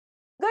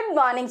Good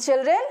morning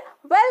children.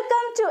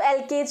 Welcome to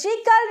LKG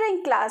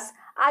coloring class.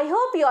 I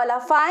hope you all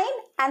are fine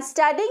and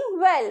studying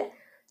well.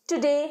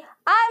 Today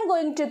I am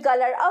going to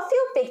color a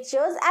few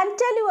pictures and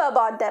tell you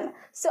about them.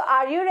 So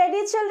are you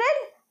ready children?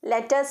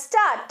 Let us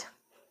start.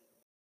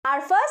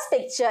 Our first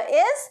picture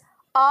is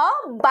a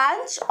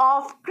bunch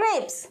of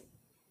grapes.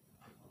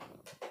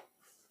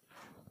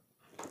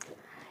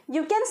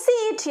 You can see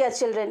it here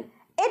children.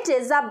 It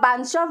is a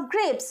bunch of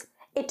grapes.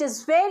 It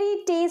is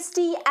very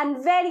tasty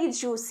and very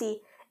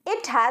juicy.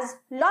 It has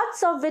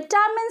lots of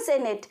vitamins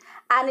in it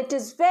and it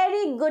is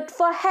very good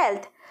for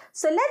health.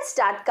 So let's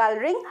start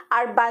coloring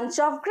our bunch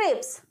of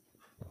grapes.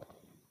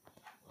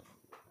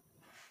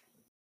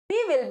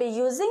 We will be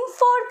using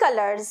 4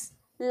 colors: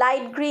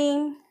 light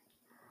green,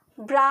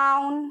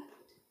 brown,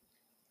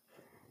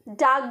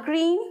 dark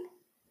green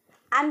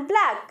and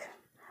black.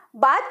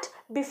 But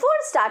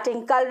before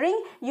starting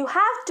coloring, you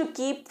have to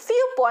keep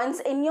few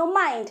points in your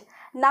mind.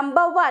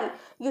 Number 1,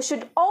 you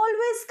should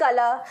always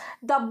color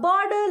the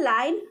border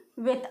line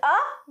with a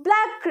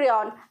black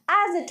crayon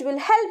as it will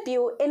help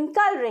you in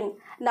coloring.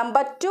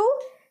 Number 2,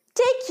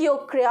 take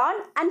your crayon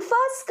and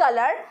first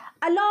color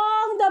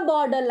along the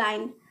border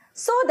line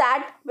so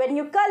that when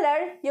you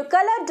color, your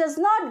color does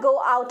not go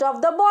out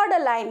of the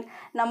border line.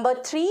 Number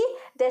 3,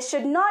 there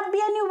should not be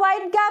any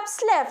white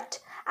gaps left.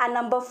 And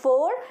number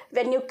 4,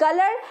 when you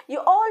color, you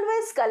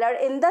always color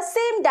in the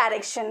same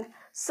direction.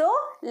 So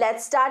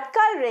let's start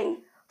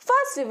coloring.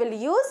 First we will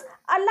use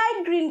a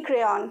light green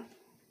crayon.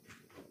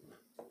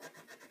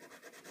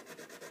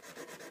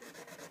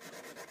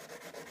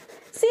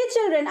 See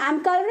children, I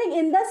am coloring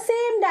in the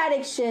same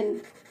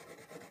direction.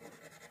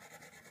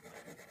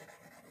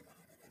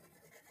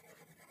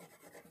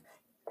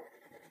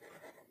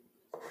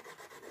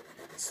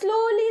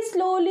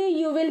 Slowly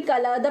you will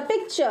color the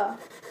picture.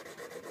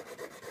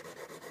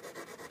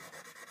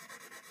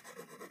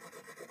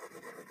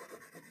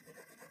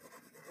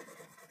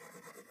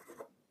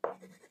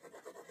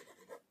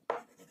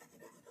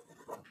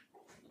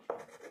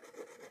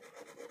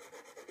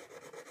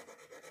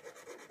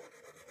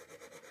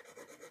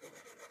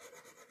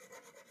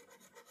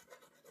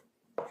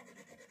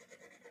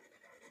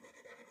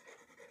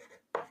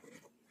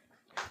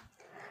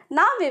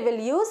 Now we will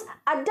use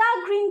a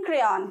dark green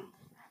crayon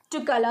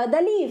to color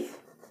the leaf.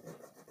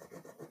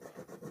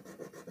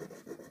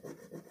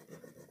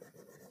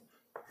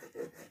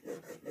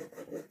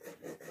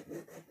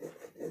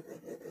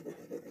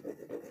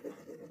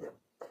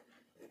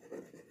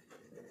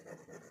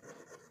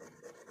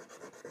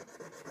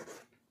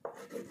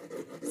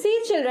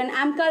 See children,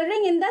 I am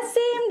coloring in the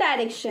same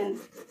direction.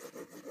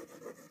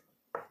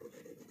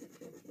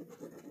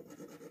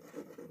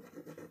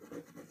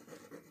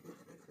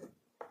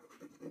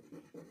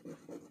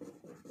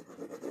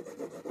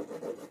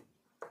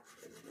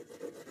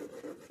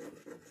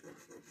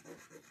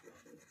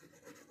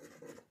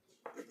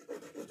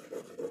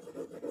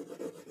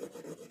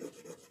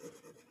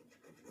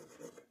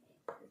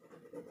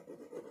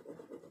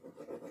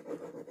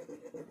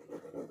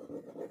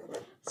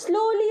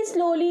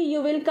 Slowly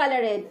you will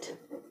color it.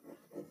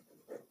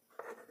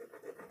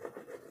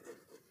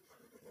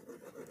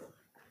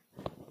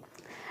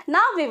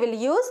 Now we will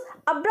use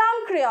a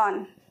brown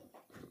crayon.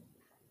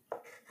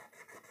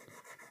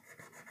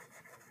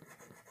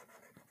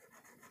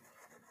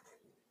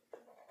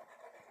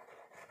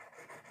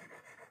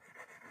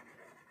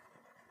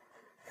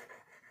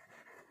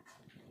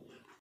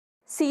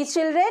 See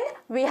children,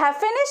 we have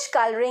finished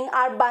coloring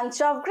our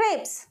bunch of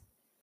grapes.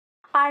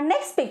 Our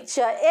next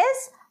picture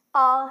is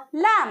a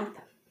lamp.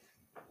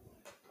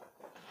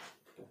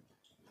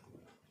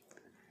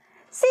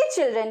 See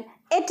children,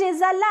 it is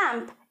a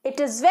lamp. It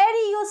is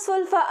very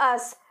useful for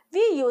us. We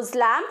use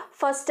lamp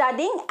for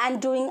studying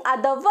and doing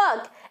other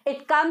work.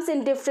 It comes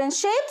in different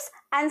shapes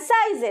and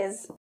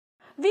sizes.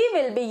 We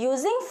will be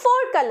using 4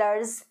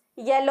 colors: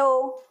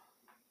 yellow,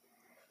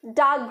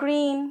 dark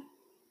green,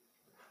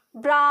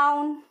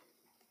 brown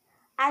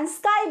and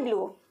sky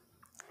blue.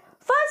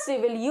 First we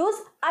will use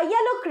a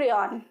yellow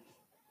crayon.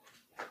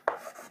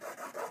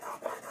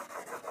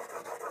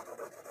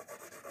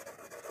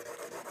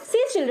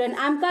 See children,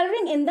 I am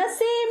coloring in the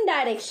same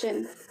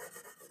direction.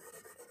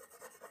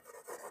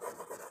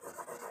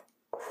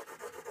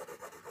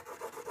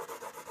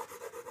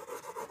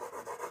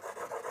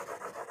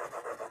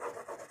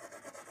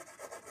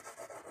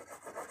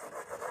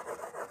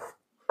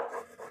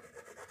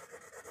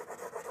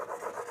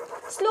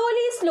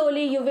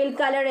 Slowly you will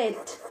color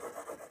it.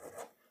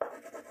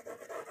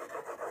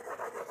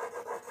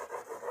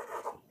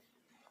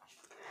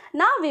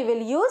 Now we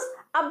will use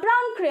a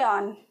brown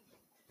crayon.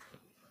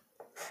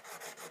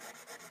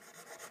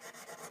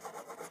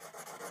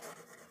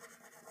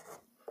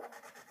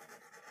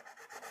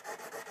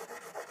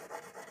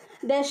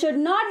 There should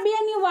not be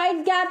any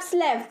white gaps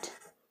left.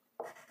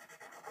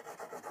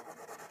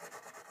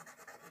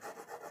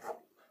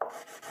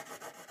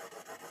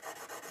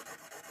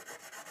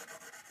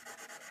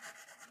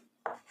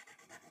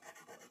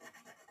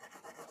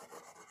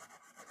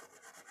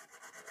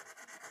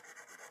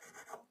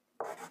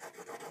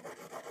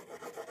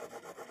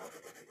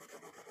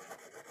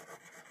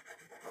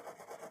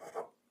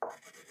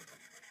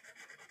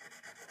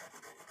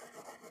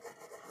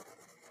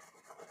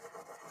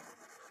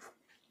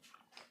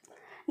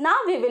 Now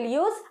we will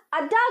use a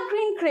dark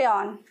green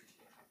crayon.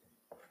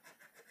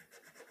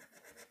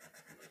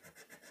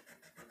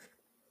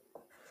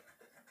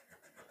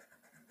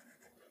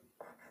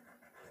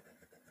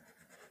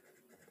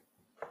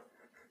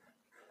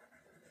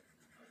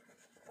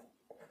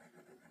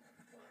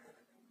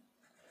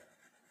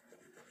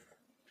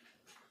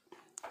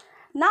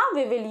 Now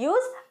we will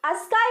use a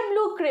sky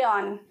blue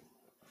crayon.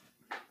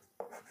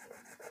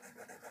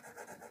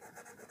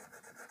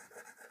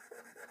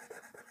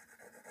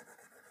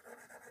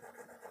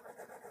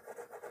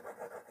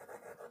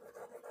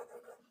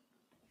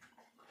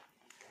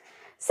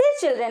 See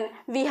children,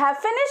 we have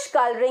finished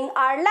coloring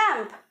our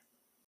lamp.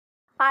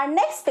 Our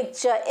next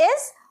picture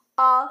is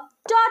a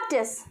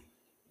tortoise.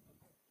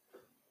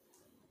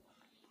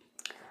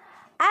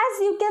 As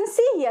you can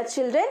see here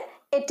children,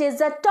 it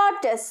is a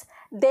tortoise.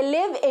 They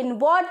live in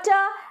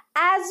water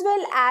as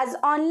well as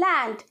on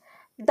land.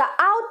 The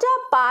outer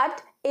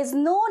part is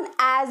known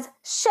as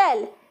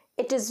shell.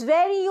 It is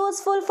very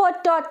useful for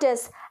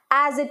tortoise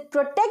as it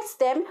protects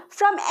them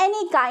from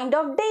any kind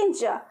of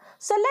danger.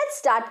 So let's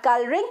start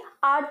coloring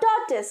our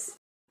tortoise.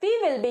 We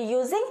will be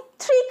using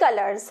 3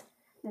 colors: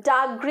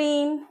 dark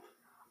green,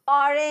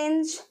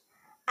 orange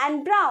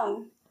and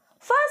brown.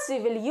 First we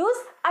will use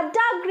a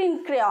dark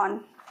green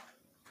crayon.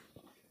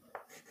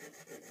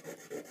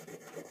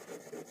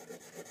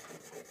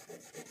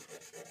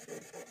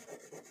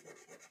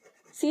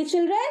 See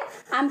children,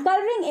 I am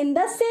coloring in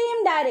the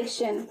same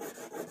direction.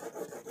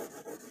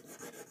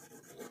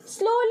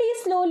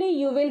 Slowly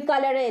you will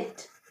color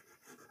it.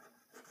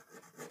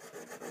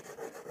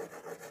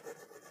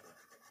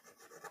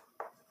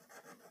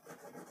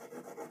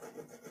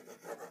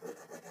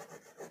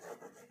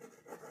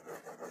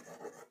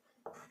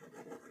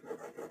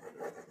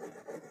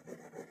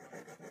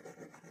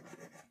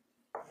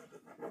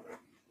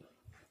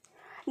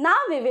 Now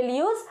we will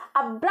use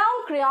a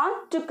brown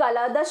crayon to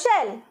color the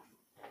shell.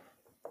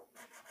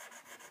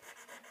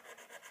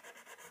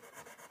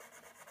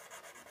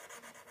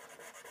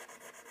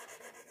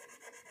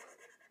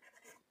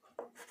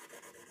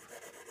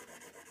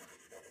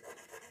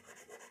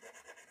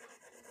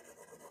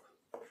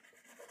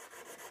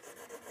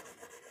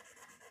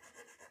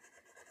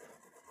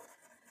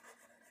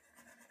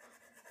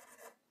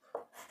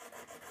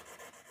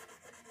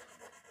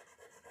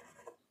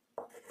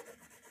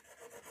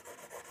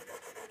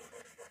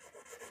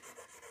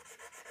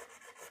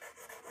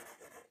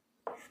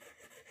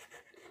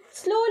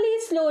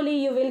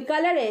 Slowly you will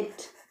color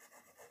it.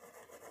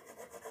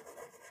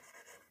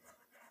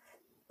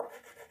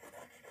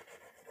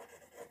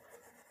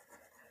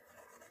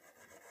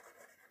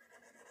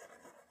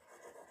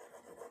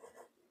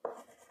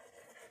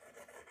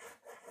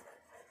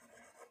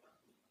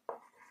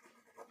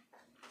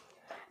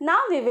 Now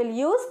we will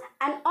use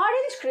an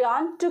orange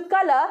crayon to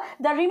color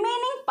the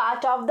remaining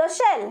part of the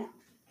shell.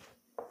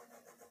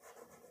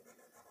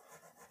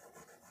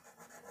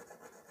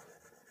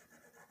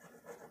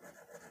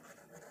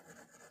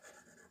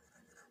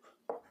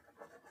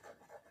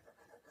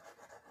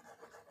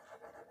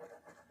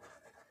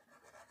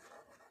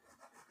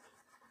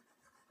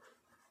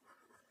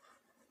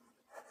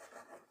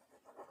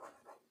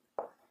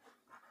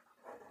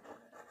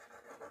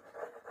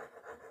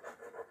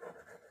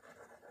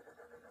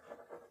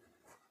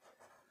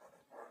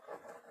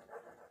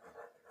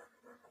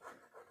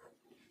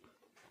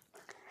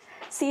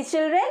 See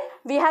children,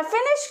 we have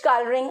finished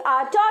coloring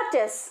our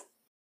tortoise.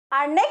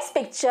 Our next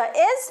picture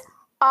is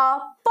a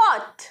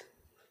pot.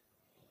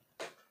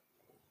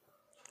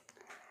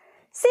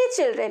 See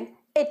children,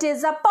 it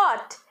is a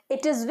pot.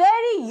 It is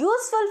very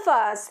useful for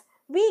us.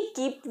 We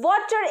keep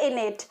water in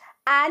it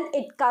and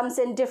it comes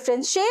in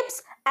different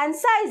shapes and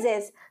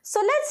sizes.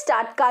 So let's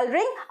start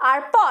coloring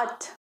our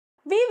pot.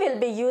 We will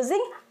be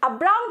using a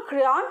brown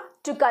crayon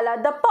to color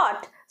the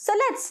pot. So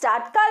let's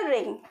start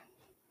coloring.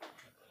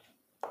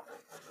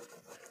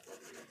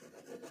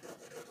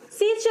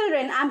 See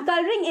children, I am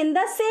coloring in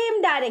the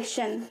same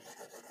direction.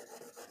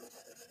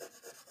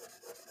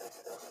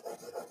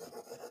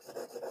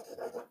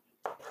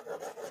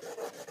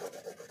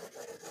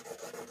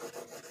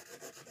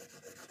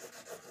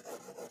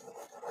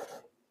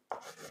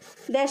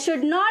 There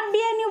should not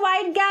be any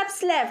white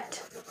gaps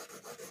left.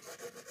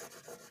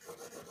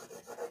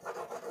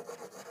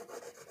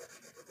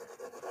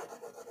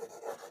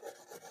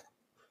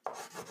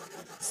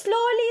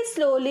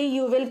 Slowly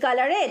you will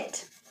color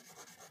it.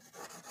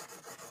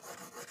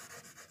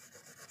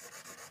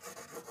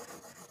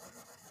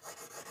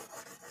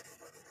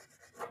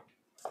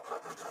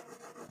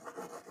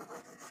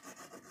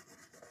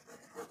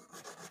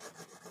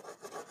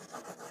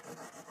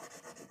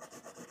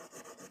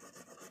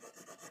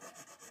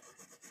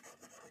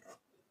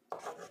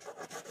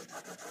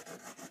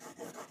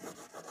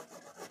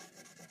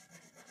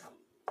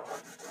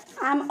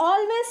 I am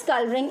always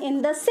coloring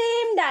in the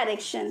same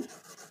direction.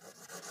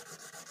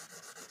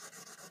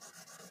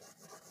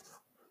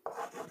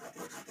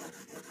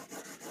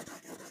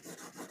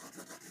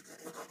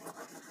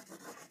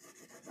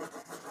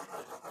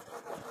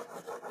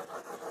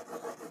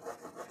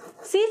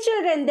 See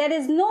children, there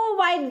is no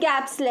white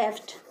gaps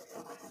left.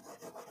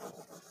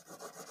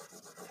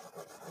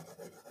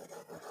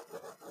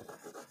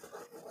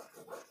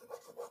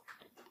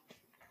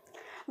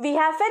 We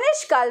have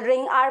finished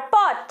coloring our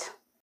pot.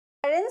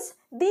 Parents,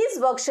 these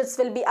worksheets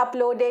will be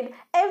uploaded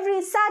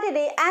every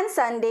Saturday and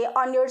Sunday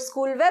on your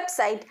school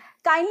website.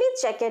 Kindly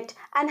check it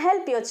and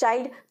help your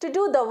child to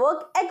do the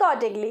work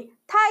accordingly.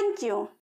 Thank you.